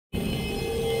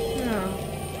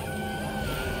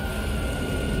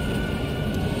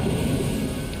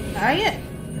Hiya.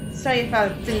 Sorry if I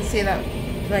didn't say that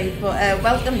right, but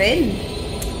welcome in.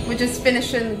 We're just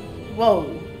finishing.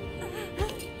 Whoa.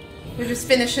 We're just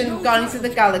finishing Guardians of the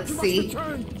Galaxy. Stay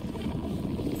away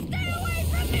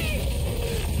from me!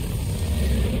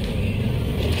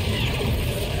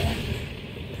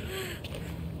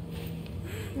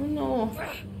 Oh no.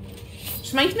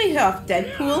 She reminds me of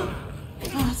Deadpool.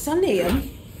 Oh, it's her name.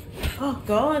 Oh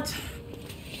god.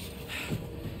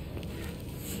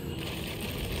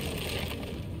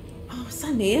 Oh, what's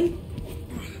her name?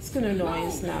 It's gonna annoy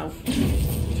us now.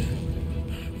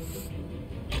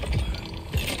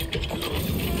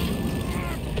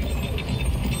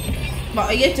 What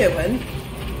are you doing?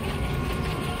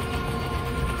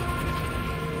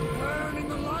 Turn in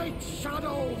the light,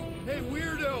 Shadow! Hey,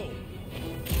 weirdo!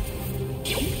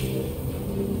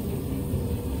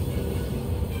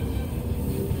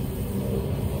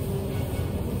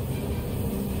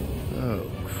 Oh,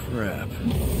 crap.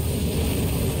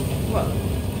 What?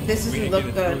 This doesn't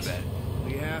look good.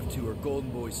 We have to, or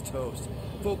Golden Boy's toast.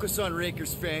 Focus on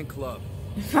Raker's fan club.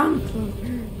 Fan club.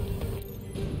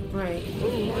 Right.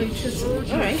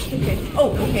 Alright, okay.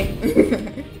 Oh, okay.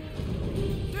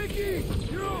 Nikki,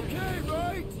 you're okay,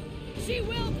 right? She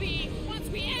will be once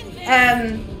we end this.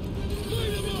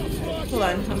 Hold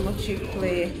on, how much you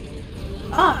play?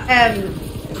 I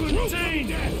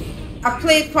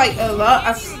play quite a lot.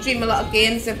 I stream a lot of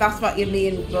games, if that's what you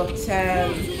mean, but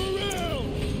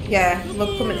yeah,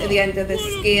 we're coming to the end of this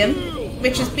game,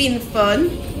 which has been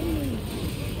fun.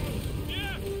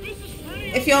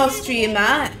 If you're a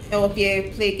streamer, or if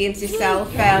you play games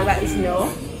yourself, let us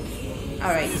know.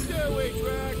 Alright.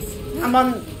 I'm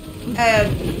on, I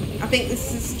think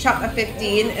this is chapter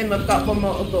 15, and we've got one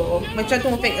more to go, which I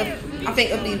think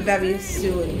it'll be very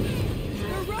soon.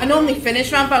 I normally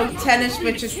finish around about 10ish,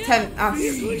 which is 10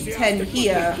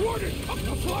 here,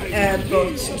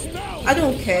 but I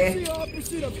don't care.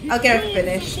 I'll get it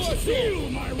finished.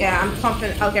 Yeah, I'm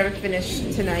confident I'll get it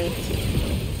finished tonight.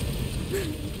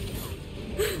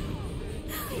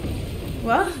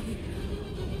 What?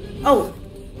 Oh,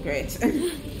 great.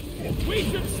 We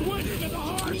can switch to the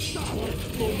hard stuff.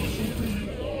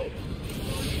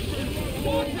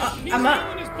 I'm up.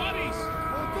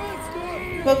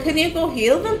 Well, can you go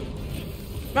heal them?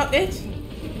 Rocket?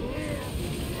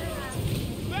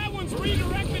 That one's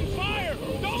redirecting fire.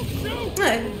 Don't shoot.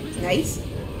 Nice.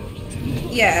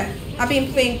 Yeah, I've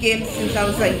been playing games since I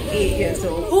was like 8 years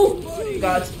old. Oh,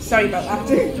 God, sorry about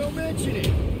that. Don't mention it.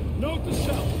 Note to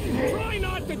self. Try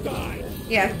not to die.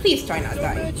 Yeah, please try not to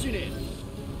Don't die. mention it.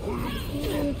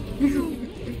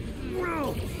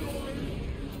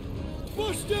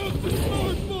 Bust out the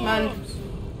smart bombs. Man.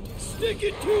 Stick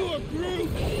it to a group.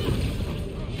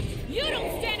 You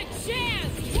don't stand a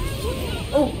chance.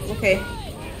 Oh, okay.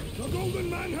 The Golden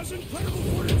Man has incredible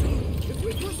fortitude. If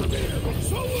we persevere,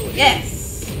 so will he.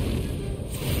 Yes.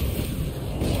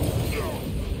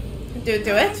 Do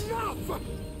it.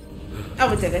 Oh,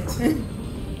 we did it.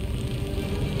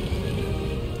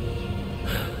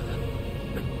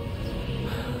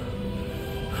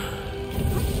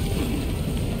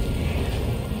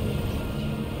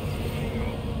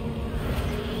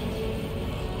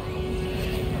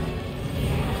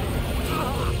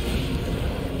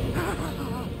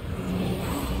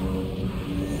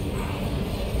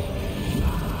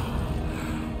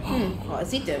 What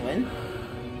is he doing?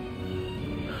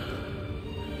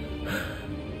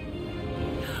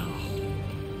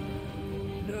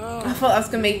 I thought I was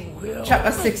going to make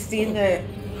chapter 16 there.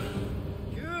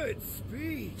 Good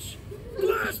speech.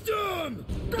 Blast him!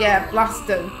 Yeah, blast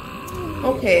him.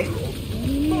 Okay.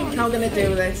 How am I going to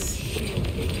do this?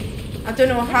 I don't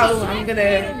know how I'm going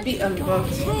to beat him, but...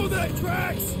 Throw that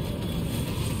tracks!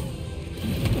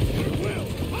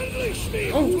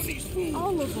 Oh.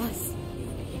 All of us.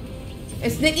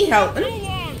 Is Nikki helping? Too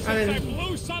long since I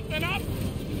blew something up.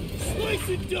 Slice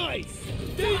and dice!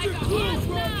 Danger close,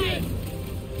 Rocket!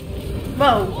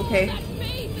 Whoa, okay. That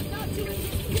face is not too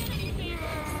anything.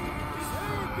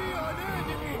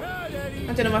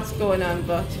 I don't know what's going on,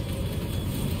 but...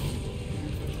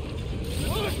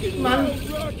 Come on.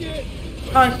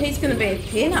 Oh, he's going to be a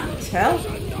pain, I can tell.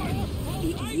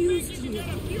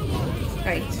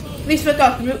 Right. At least we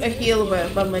got root to heal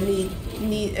with when we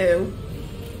need to.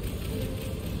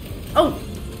 Oh,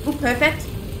 perfect.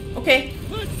 Okay.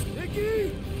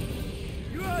 Nikki!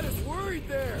 You had us worried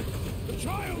there! The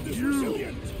child is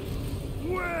resilient.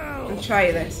 Well! I'll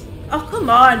try this. Oh, come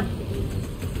on.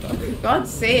 For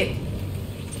God's sake.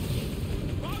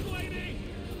 Bug lady,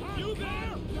 are you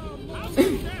there?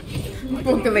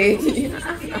 Bug lady.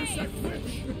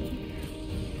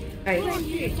 Right.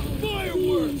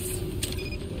 Fireworks!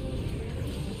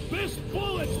 This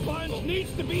bullet sponge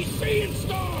needs to be seeing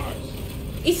stars!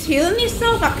 He's healing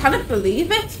himself. I cannot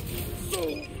believe it.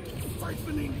 So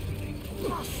frightening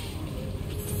must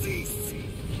cease.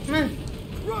 Come on.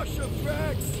 Crush him,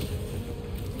 Rex!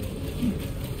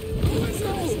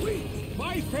 Wizard is weak.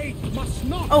 My fate must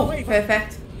not Oh, waver.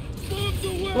 perfect. Bombs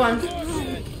away, Go on.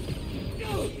 Guardian.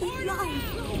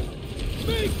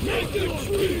 Make the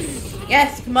trees.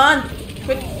 Yes, come on.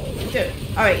 Quick. Do it.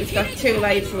 Alright, he's got 2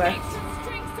 lives left.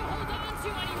 Strings to hold on to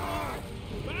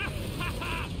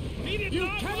anymore. You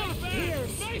cannot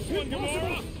pierce. Nice one,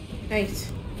 Gamora.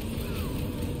 Right.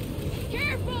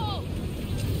 Careful!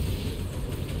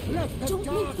 Let the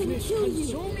darkness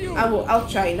consume you. I'll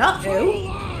try not to.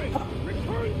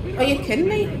 Are you kidding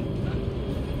me?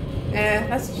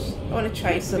 I want to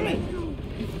try something.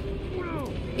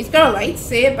 He's got a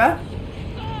lightsaber.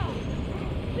 Oh,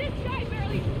 this guy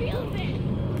barely feels it.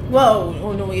 Whoa!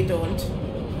 Oh no, you don't.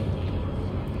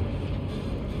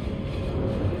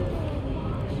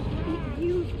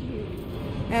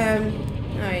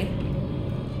 Alright.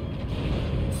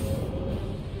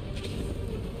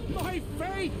 My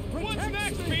fate. What's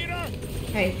next, Peter?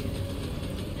 Hey.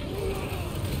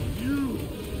 You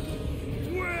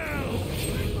will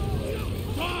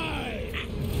die.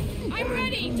 I'm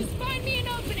ready. Just find me an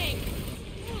opening.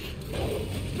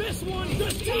 This one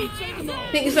just eats ammo.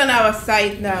 I think he's on our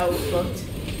side now, but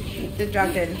the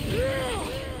dragon.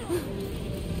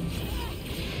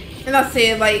 And I'll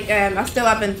say, like, I still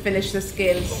haven't finished this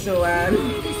game, so I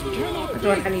don't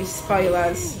want any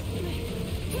spoilers.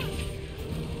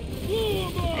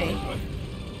 Hey.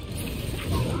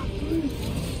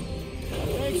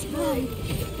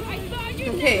 I thought you'd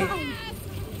Okay. never ask.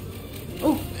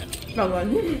 Oh, wrong one.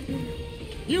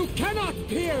 You cannot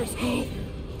pierce. Oh,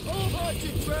 watch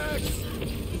it, Rex!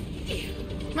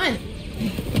 Come on.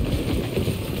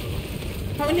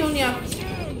 How many only have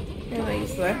 2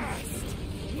 lives left?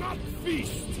 Not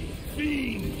feast,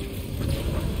 fiend.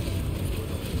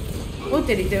 Oh,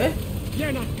 did he do it?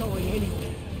 You're not going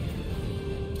anywhere.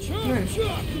 Chop, Hmm.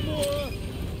 chop, Gamora.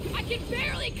 I can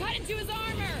barely cut into his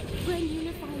armor. Friend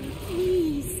Unifier,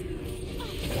 please.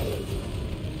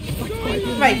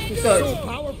 Right, good. So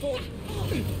powerful.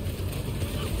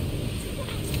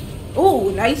 Oh,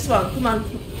 nice one. Come on,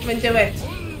 come and do it.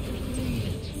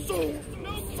 So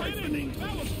no frightening.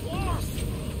 That was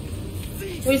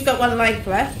close. Oh, he's got 1 life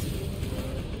left.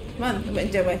 Come on, come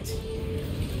and do it.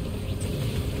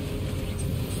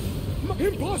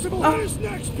 Impossible. Oh. What is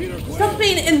next, Peter Quill? Stop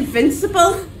being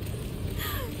invincible.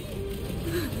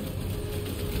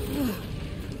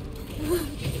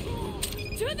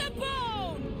 To the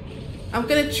bone. I'm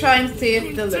gonna try and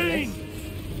save the limit.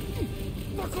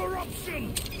 The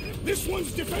corruption. This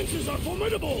one's defenses are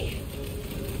formidable.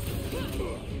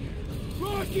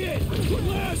 Rocket,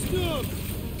 blast him.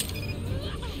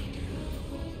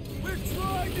 We're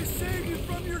trying to save you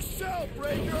from yourself,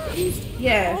 Raker!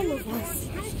 Yeah. All of us.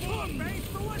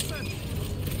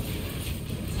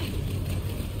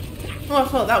 Oh, I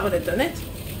thought that would have done it.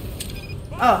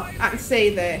 Oh, I can see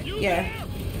there. Yeah.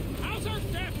 How's our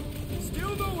step?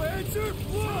 Still no answer?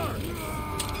 Flark!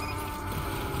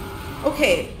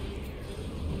 Okay.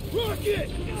 Rocket,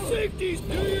 safety's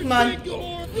do your Come on. thing,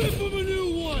 or rip him a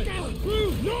new one.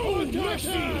 Prove no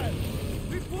mercy.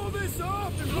 We pull this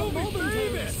off and we'll be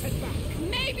famous!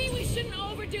 Maybe we shouldn't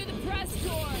overdo the press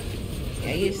tour.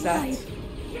 Yeah, use that.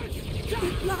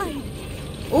 It lied.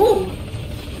 Ooh.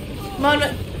 Come on.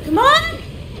 Come on.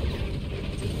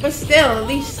 But still, at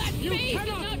least. That face is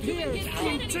not doing his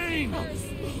Contain.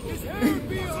 His hair would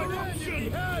be on end if he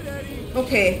had any!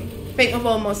 Okay. I think we've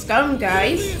almost got him,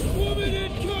 guys. This woman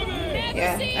incoming. Never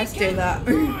Yeah, seen let's do that.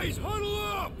 Guys, huddle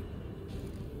up!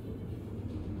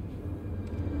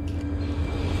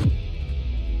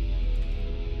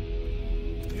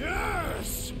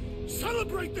 Yes!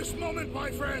 Celebrate this moment,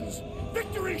 my friends!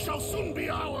 Victory shall soon be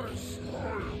ours!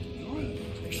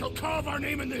 They shall carve our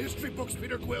name in the history books,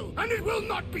 Peter Quill, and it will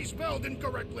not be spelled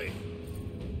incorrectly!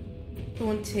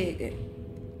 Don't take it.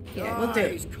 Yeah, we'll do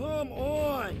Guys, it. come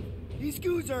on! These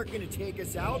goons aren't gonna take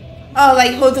us out, Oh,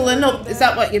 like huddling up. Is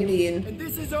that what you mean? and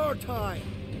this is our time!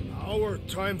 Our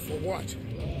time for what?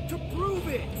 To prove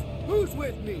it! Who's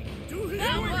with me? Do Here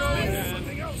here we we go. go!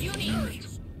 Something else. You need-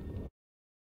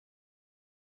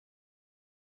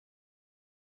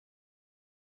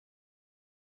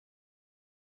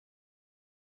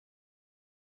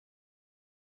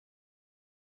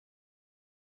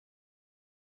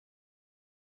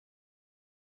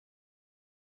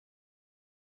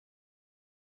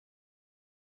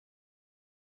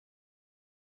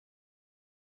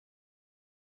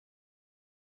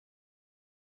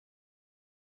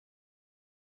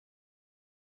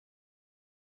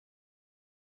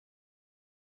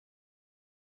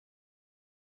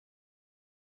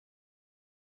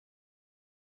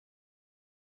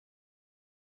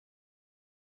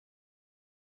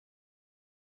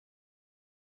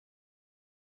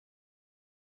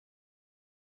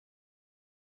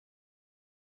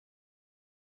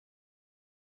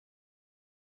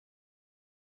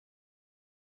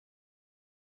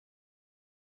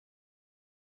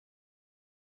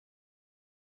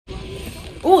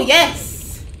 Oh,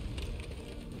 yes!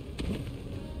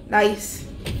 Nice.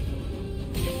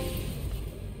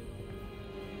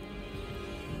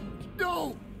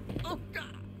 No! Oh,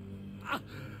 God!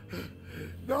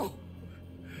 No!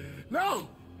 No!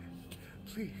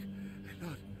 Please,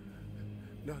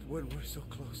 not when we're so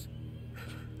close.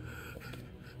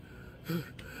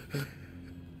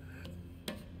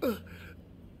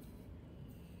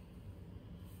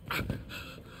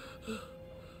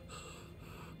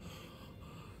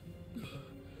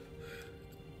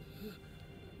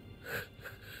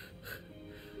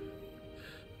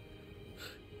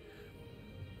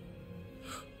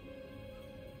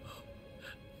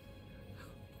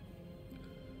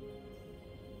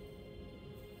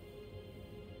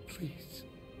 Please.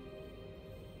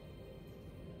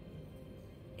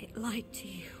 It lied to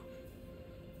you.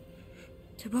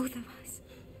 To both of us.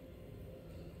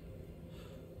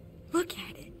 Look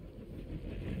at it.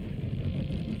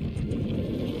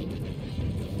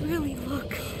 Really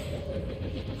look.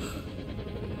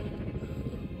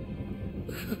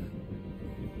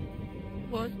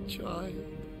 My child.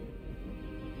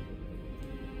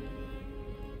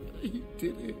 You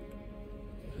did it.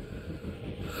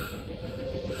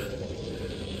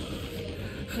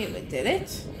 Wait, did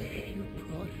it? You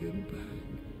brought him back.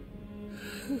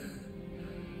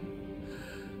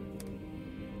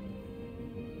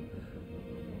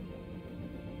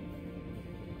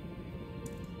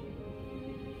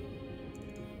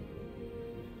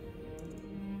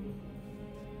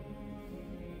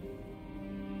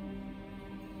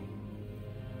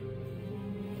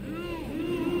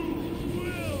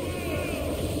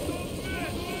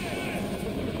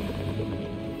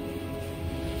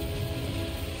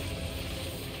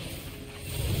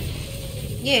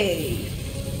 Yay.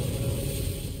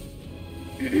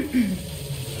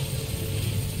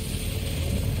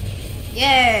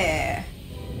 Yeah.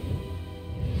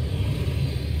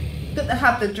 Good to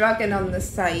have the dragon on the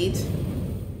side.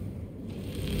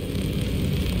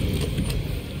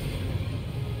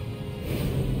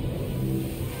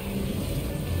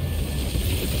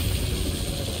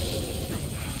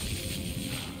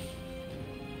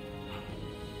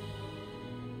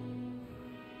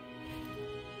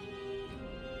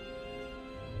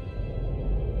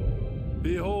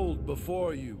 Behold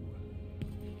before you,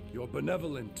 your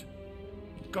benevolent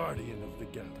guardian of the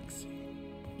galaxy.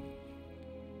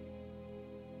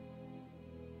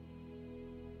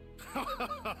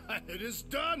 It is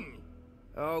done!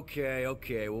 Okay,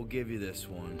 we'll give you this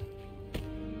one.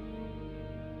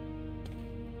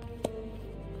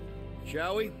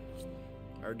 Shall we?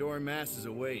 Our adoring masses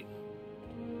await.